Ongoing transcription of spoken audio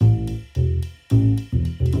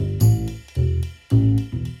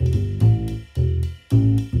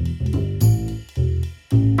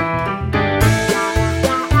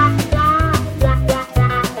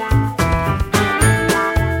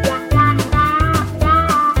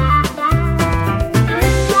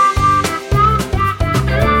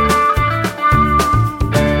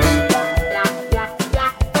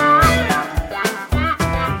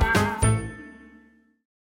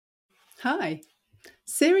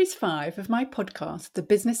Series 5 of my podcast, The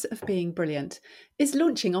Business of Being Brilliant, is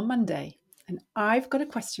launching on Monday, and I've got a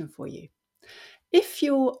question for you. If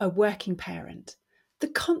you're a working parent, the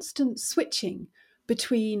constant switching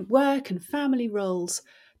between work and family roles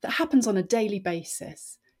that happens on a daily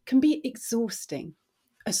basis can be exhausting,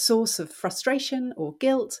 a source of frustration or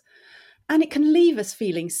guilt, and it can leave us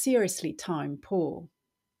feeling seriously time poor.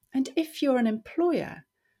 And if you're an employer,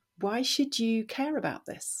 why should you care about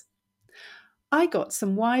this? I got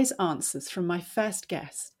some wise answers from my first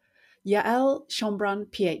guest, Yael Schonbrun,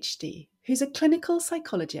 PhD, who's a clinical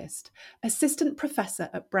psychologist, assistant professor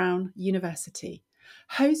at Brown University,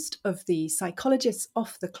 host of the Psychologists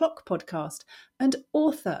Off the Clock podcast, and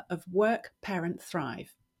author of Work, Parent,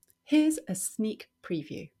 Thrive. Here's a sneak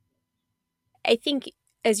preview. I think,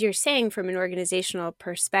 as you're saying, from an organizational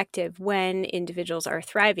perspective, when individuals are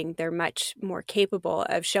thriving, they're much more capable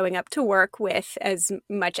of showing up to work with as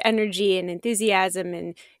much energy and enthusiasm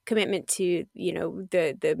and commitment to,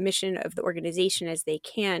 the mission of the organization as they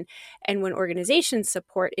can. And when organizations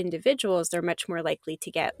support individuals, they're much more likely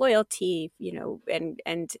to get loyalty,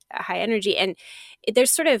 and high energy. And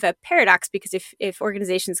there's sort of a paradox, because if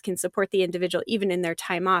organizations can support the individual even in their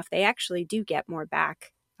time off, they actually do get more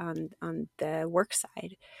back on the work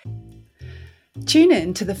side. Tune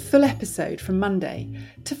in to the full episode from Monday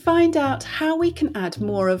to find out how we can add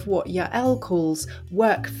more of what Yael calls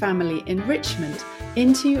work-family enrichment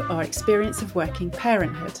into our experience of working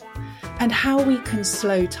parenthood, and how we can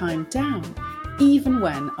slow time down even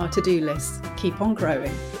when our to-do lists keep on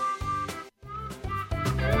growing.